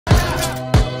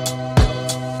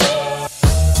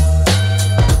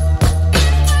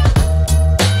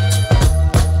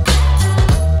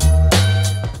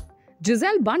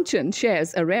Gisele Bundchen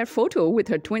shares a rare photo with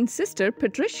her twin sister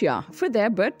Patricia for their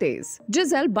birthdays.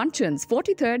 Gisele Bundchen's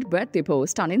 43rd birthday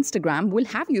post on Instagram will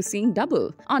have you seeing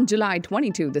double. On July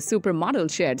 22, the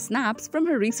supermodel shared snaps from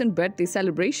her recent birthday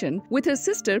celebration with her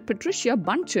sister Patricia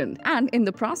Bundchen and in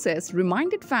the process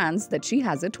reminded fans that she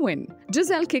has a twin.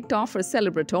 Gisele kicked off her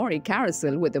celebratory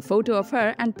carousel with a photo of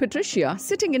her and Patricia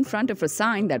sitting in front of a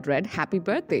sign that read "Happy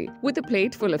Birthday" with a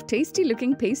plate full of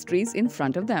tasty-looking pastries in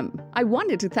front of them. "I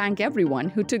wanted to thank everyone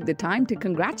who took the time to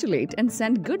congratulate and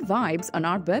send good vibes on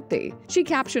our birthday." She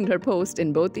captioned her post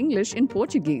in both English and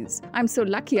Portuguese. "I'm so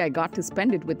lucky I got to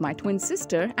spend it with my twin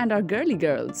sister and our girly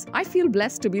girls. I feel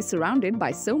blessed to be surrounded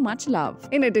by so much love."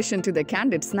 In addition to the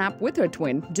candid snap with her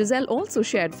twin, Gisele also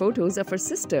shared photos of her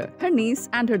sister, her niece,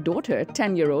 and her daughter,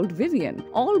 10-year-old Vivian,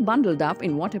 all bundled up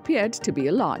in what appeared to be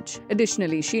a lodge.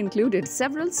 Additionally, she included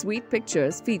several sweet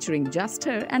pictures featuring just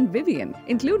her and Vivian,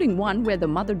 including one where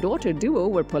the mother-daughter duo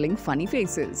were pulling funny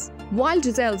faces. While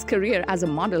Gisele's career as a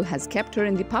model has kept her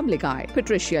in the public eye,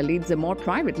 Patricia leads a more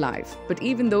private life. But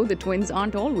even though the twins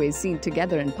aren't always seen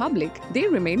together in public, they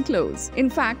remain close. In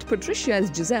fact, Patricia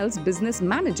is Gisele's business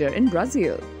manager in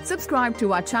Brazil. Subscribe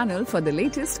to our channel for the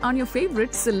latest on your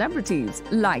favorite celebrities.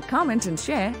 Like, comment, and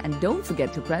share, and don't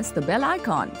forget to press the bell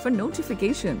icon for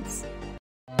notifications.